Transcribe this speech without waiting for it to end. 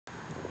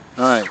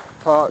Right,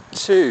 part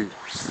 2.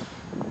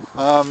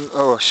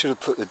 Oh, I should have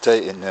put the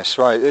date in this.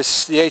 Right,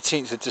 this is the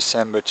 18th of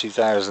December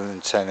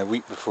 2010, a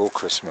week before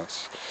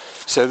Christmas.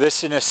 So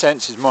this, in a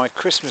sense, is my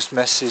Christmas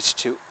message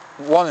to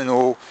one and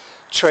all,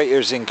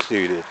 traitors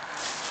included.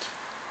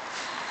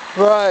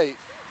 Right,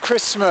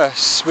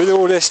 Christmas with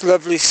all this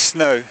lovely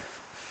snow.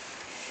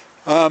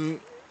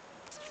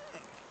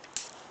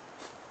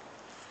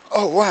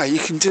 Oh wow, you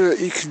can do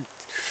it, you can...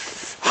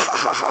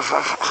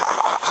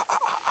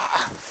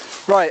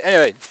 Right,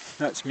 anyway,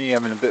 that's me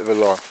having a bit of a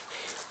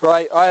laugh.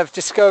 Right, I have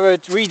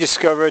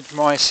rediscovered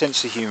my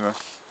sense of humour.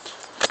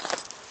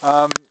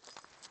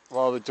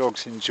 While the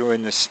dog's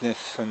enjoying the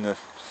sniff and the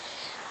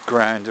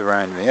ground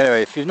around me.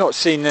 Anyway, if you've not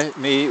seen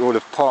me or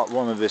the part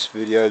 1 of this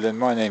video, then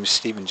my name is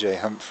Steven J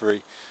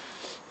Humphrey,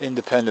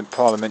 independent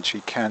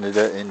parliamentary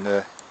candidate in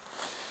the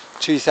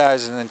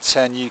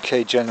 2010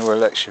 UK general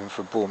election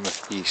for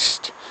Bournemouth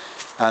East.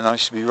 And I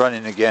should be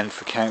running again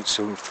for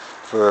council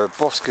for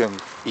Boscombe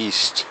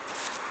East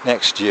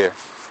next year,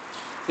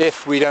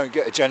 if we don't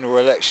get a general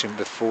election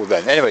before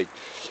then. Anyway,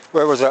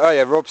 where was I? Oh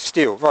yeah, Rob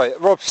Steele. Right,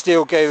 Rob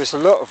Steele gave us a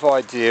lot of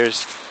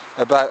ideas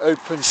about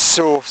open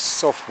source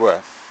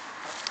software.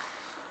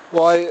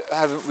 Why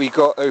haven't we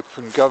got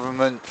open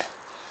government?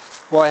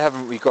 Why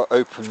haven't we got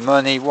open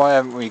money? Why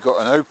haven't we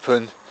got an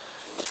open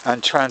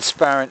and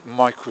transparent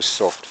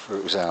Microsoft, for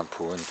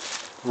example? And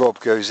Rob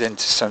goes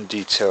into some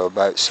detail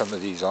about some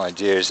of these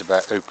ideas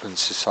about open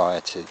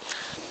society.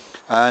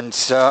 And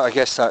I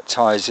guess that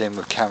ties in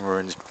with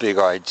Cameron's big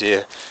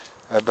idea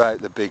about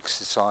the big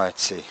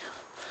society.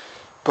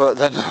 But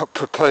they're not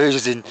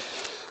proposing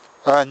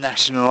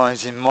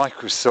nationalising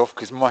Microsoft,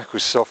 because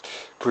Microsoft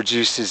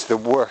produces the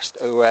worst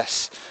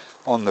OS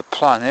on the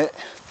planet,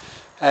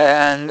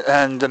 and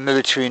the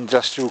military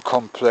industrial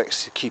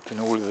complex are keeping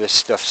all of this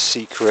stuff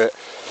secret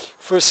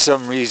for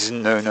some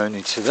reason known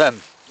only to them,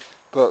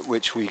 but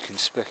which we can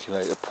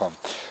speculate upon.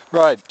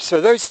 Right, so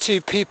those two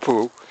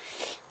people,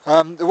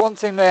 the one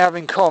thing they have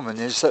in common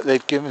is that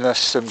they've given us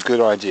some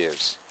good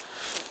ideas.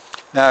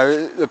 Now,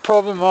 the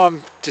problem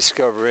I'm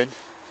discovering,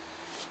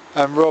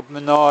 and Rob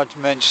Menard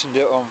mentioned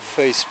it on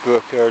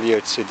Facebook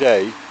earlier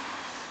today,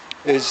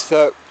 is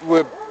that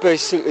we're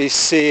basically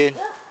seeing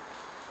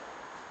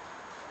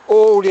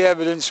all the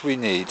evidence we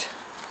need.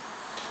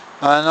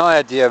 And I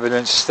had the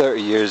evidence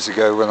 30 years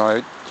ago when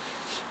I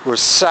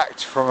was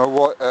sacked from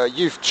a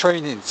youth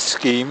training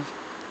scheme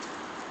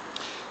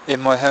in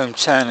my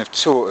hometown of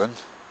Taunton,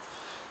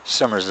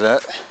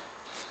 Somerset.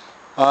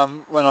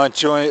 When I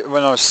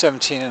was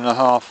 17 and a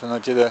half, and I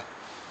did a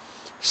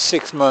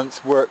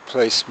 6-month work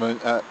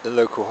placement at the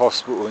local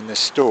hospital in the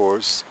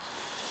stores,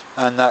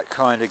 and that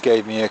kind of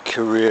gave me a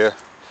career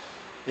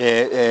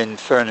in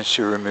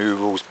furniture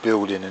removals,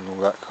 building and all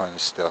that kind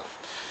of stuff,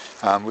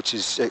 which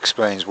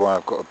explains why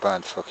I've got a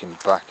bad fucking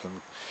back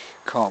and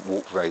can't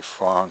walk very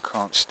far and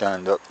can't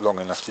stand up long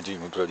enough to do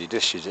my bloody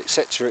dishes,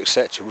 etc,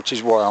 etc, which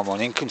is why I'm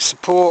on income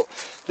support.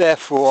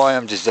 Therefore I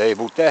am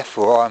disabled,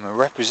 therefore I'm a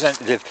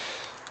representative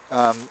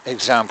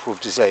example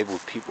of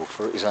disabled people,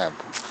 for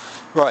example.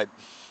 Right,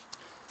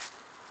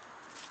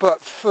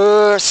 but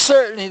for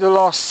certainly the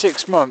last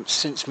 6 months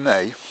since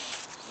May,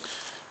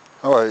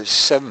 oh it's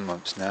 7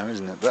 months now,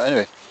 isn't it? But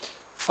anyway,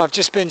 I've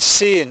just been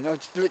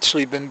I've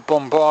literally been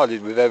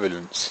bombarded with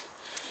evidence.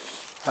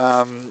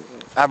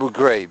 Abu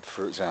Ghraib,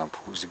 for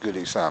example, is a good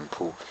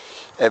example.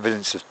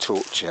 Evidence of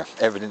torture,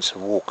 evidence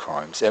of war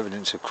crimes,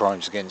 evidence of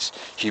crimes against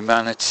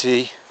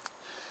humanity,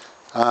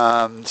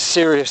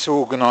 serious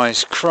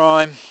organised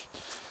crime,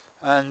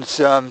 and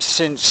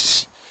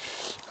since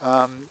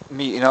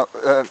meeting up,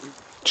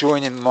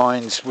 joining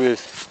minds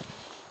with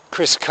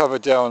Chris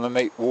Coverdale on the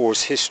Make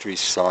Wars History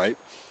site,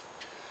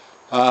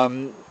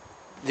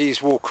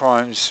 these war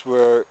crimes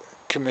were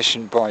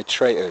commissioned by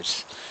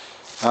traitors,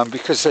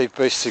 because they've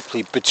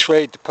basically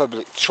betrayed the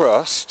public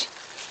trust.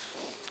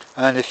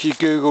 And if you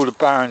Google the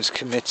Barons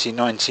Committee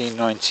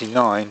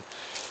 1999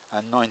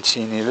 and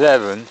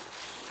 1911,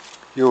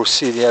 you'll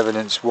see the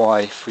evidence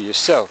why for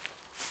yourself.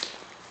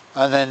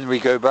 And then we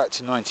go back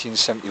to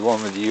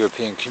 1971 with the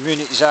European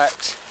Communities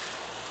Act,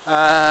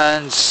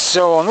 and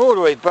so on all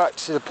the way back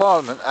to the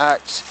Parliament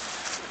Act,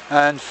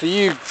 and for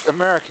you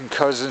American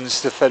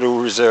cousins, the Federal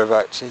Reserve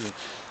Act in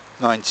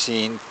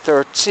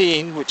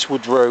 1913, which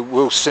Woodrow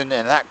Wilson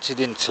enacted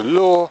into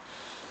law,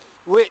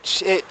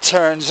 which it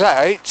turns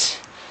out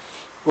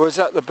was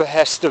at the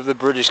behest of the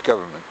British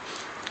government,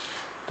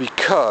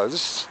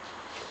 because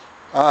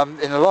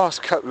in the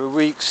last couple of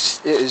weeks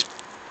it has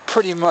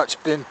pretty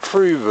much been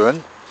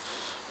proven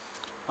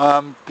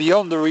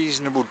beyond a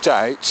reasonable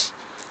doubt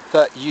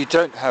that you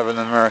don't have an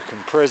American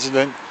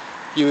president.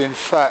 You in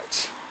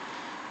fact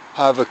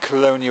have a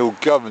colonial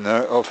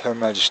governor of Her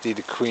Majesty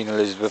the Queen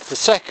Elizabeth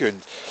II,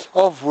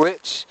 of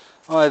which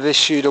I've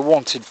issued a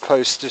wanted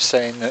poster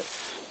saying that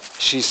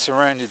she's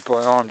surrounded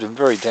by armed and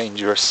very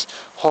dangerous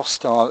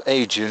hostile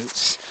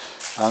agents,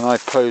 and I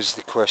posed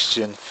the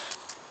question,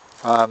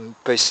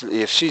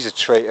 basically, if she's a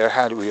traitor,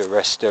 how do we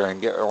arrest her and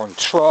get her on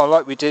trial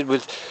like we did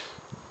with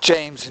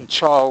James and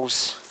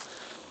Charles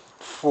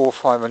 400 or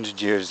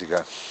 500 years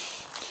ago?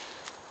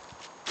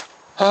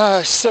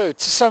 So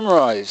to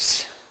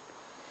summarise,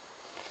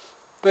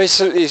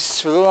 basically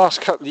for the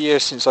last couple of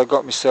years since I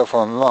got myself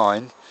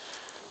online,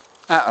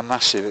 at a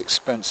massive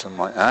expense I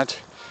might add,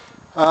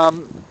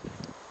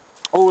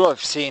 all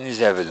I've seen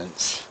is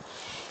evidence.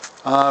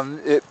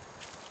 It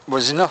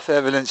was enough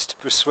evidence to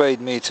persuade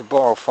me to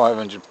borrow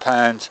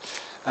 £500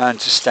 and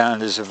to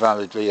stand as a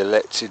validly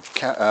elected,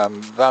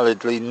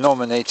 validly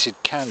nominated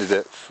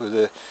candidate for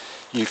the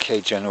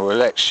UK general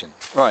election.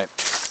 Right,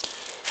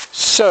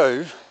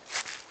 so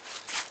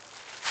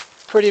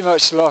pretty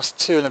much the last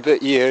 2 and a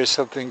bit years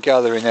I've been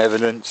gathering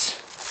evidence.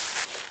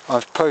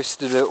 I've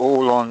posted it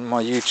all on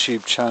my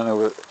YouTube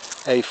channel at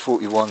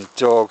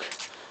A41Dog,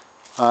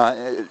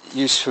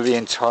 usefully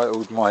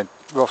entitled my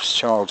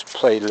Rothschild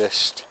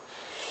playlist,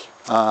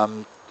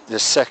 the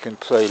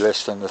second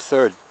playlist and the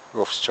third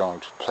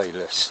Rothschild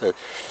playlist. So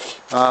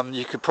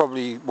you could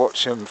probably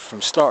watch them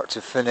from start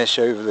to finish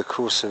over the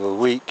course of a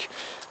week,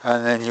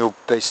 and then you'll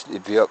basically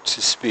be up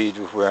to speed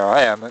with where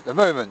I am at the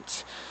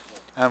moment,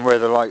 and where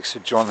the likes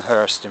of John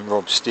Hurst and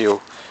Rob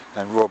Steele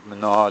and Rob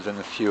Menard and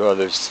a few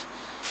others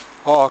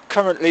are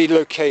currently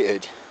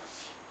located.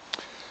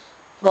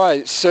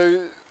 Right,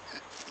 so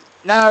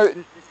now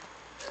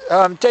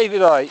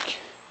David Icke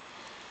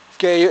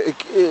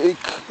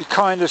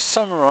kind of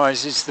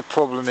summarises the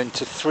problem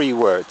into 3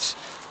 words: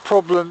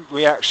 problem,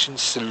 reaction,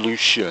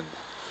 solution.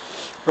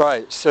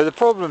 Right, so the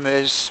problem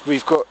is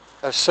we've got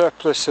a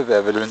surplus of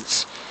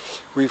evidence.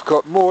 We've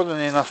got more than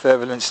enough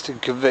evidence to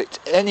convict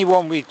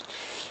anyone we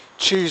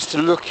choose to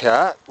look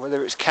at,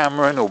 whether it's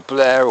Cameron or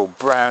Blair or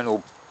Brown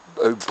or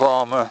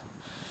Obama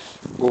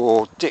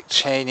or Dick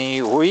Cheney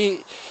or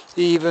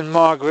even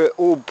Margaret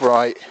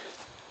Albright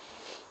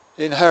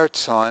in her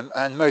time,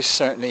 and most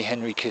certainly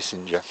Henry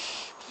Kissinger.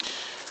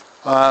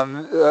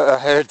 I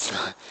heard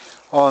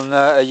on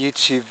a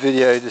YouTube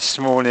video this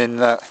morning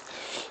that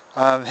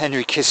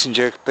Henry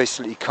Kissinger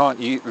basically can't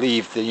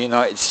leave the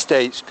United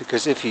States,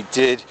 because if he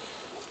did,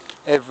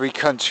 every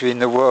country in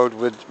the world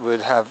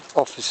would have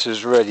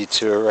officers ready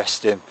to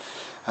arrest him,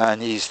 and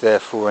he's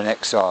therefore in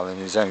exile in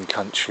his own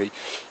country.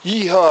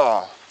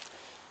 Yeehaw!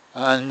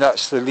 And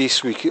that's the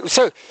least we could.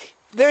 So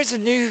there's a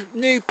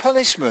new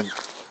punishment: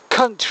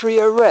 country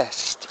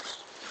arrest.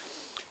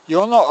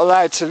 You're not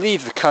allowed to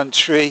leave the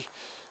country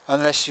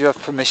unless you have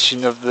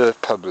permission of the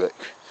public,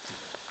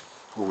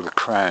 or the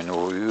Crown,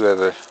 or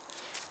whoever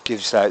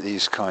gives out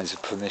these kinds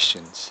of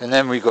permissions. And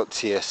then we've got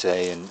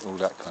TSA and all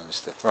that kind of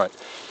stuff. Right.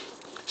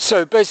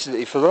 So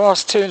basically for the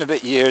last 2 and a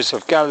bit years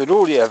I've gathered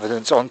all the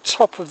evidence on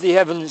top of the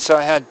evidence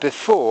I had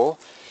before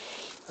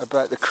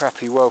about the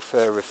crappy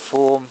welfare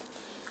reform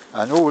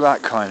and all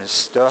that kind of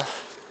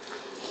stuff.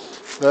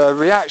 The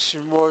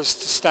reaction was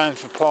to stand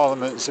for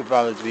Parliament as a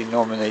validly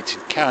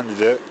nominated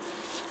candidate.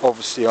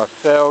 Obviously I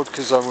failed,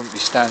 because I wouldn't be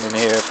standing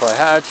here if I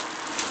had,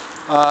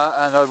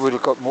 and I would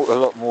have got a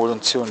lot more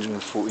than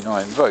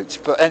 249 votes.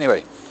 But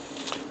anyway,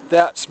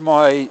 that's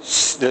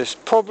this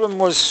problem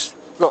was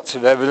lots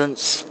of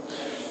evidence.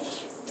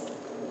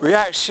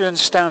 Reaction,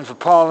 stand for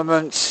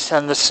Parliament,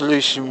 and the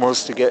solution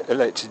was to get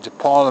elected to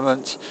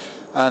Parliament,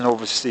 and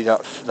obviously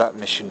that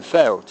mission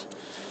failed.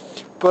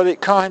 But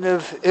it kind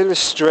of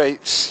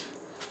illustrates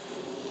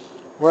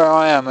where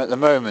I am at the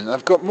moment.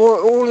 I've got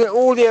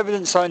all the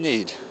evidence I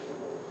need.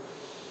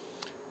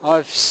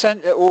 I've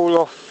sent it all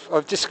off.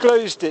 I've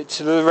disclosed it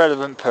to the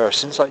relevant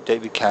persons, like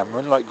David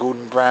Cameron, like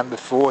Gordon Brown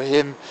before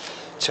him,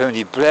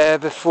 Tony Blair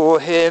before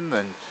him,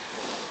 and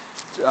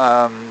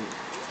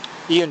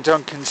Ian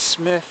Duncan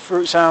Smith,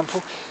 for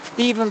example.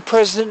 Even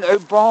President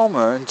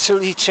Obama, until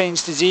he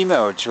changed his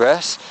email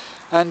address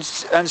and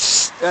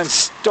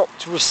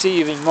stopped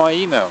receiving my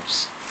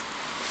emails.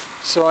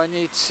 So I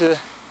need to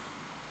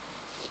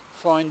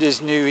find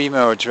his new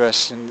email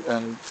address and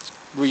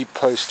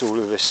repost all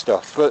of this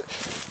stuff. But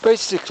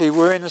basically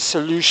we're in a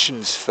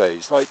solutions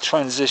phase, like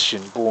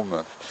Transition,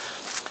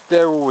 Bournemouth.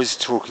 They're always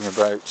talking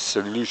about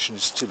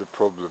solutions to the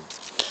problem.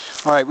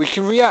 Alright, we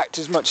can react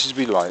as much as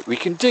we like, we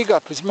can dig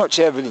up as much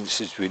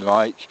evidence as we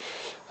like,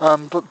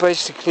 but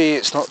basically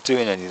it's not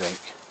doing anything.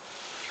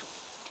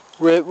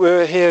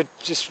 We're here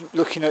just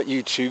looking at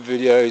YouTube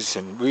videos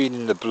and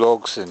reading the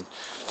blogs and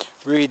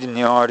reading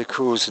the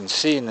articles and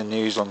seeing the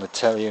news on the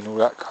telly and all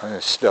that kind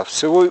of stuff.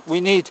 So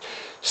we need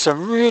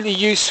some really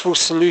useful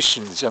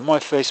solutions. On my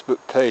Facebook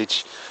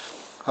page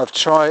I've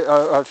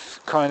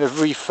kind of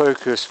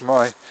refocused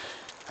my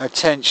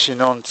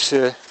attention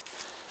onto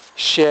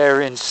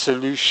sharing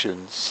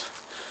solutions,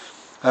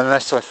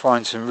 unless I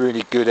find some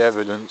really good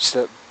evidence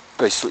that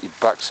basically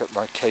backs up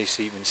my case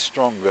even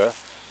stronger,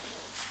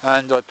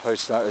 and I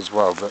post that as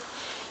well. But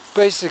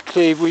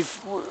basically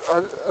we've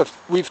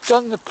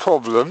done the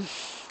problem,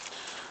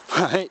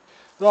 right?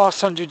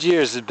 Last 100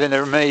 years has been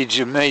a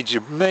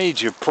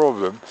major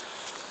problem.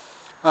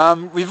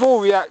 We've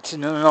all reacted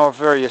in our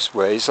various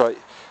ways, like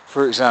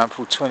for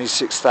example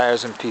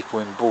 26,000 people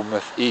in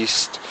Bournemouth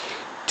East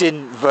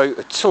didn't vote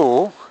at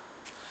all,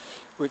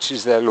 which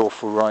is their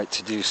lawful right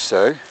to do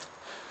so,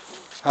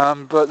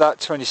 but that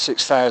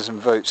 26,000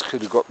 votes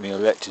could have got me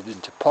elected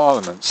into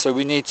Parliament. So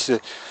we need to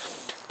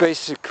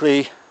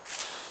basically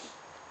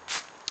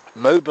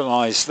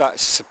mobilise that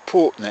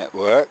support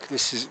network.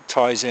 This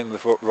ties in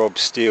with what Rob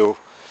Steele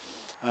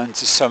and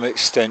to some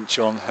extent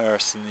John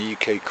Hurst and the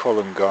UK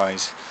column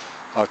guys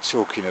are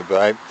talking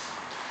about.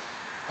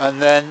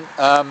 And then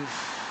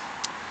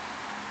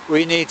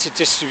we need to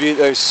distribute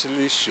those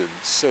solutions.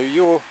 So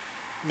your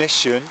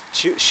mission,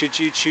 should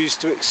you choose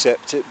to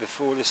accept it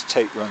before this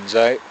tape runs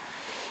out,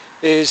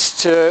 is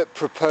to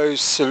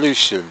propose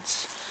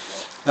solutions.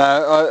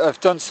 Now I've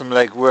done some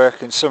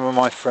legwork, and some of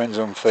my friends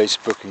on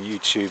Facebook and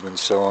YouTube and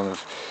so on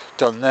have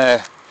done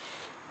their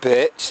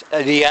bit.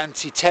 The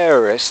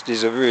anti-terrorist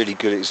is a really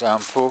good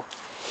example,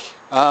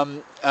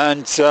 and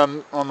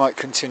I might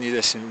continue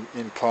this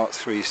in part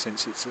 3,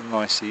 since it's a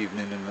nice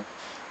evening and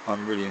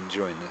I'm really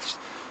enjoying this.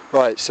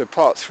 Right, so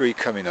part 3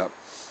 coming up.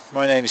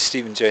 My name is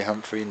Steven J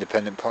Humphrey,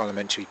 independent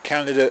parliamentary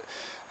candidate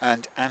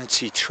and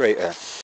anti-traitor.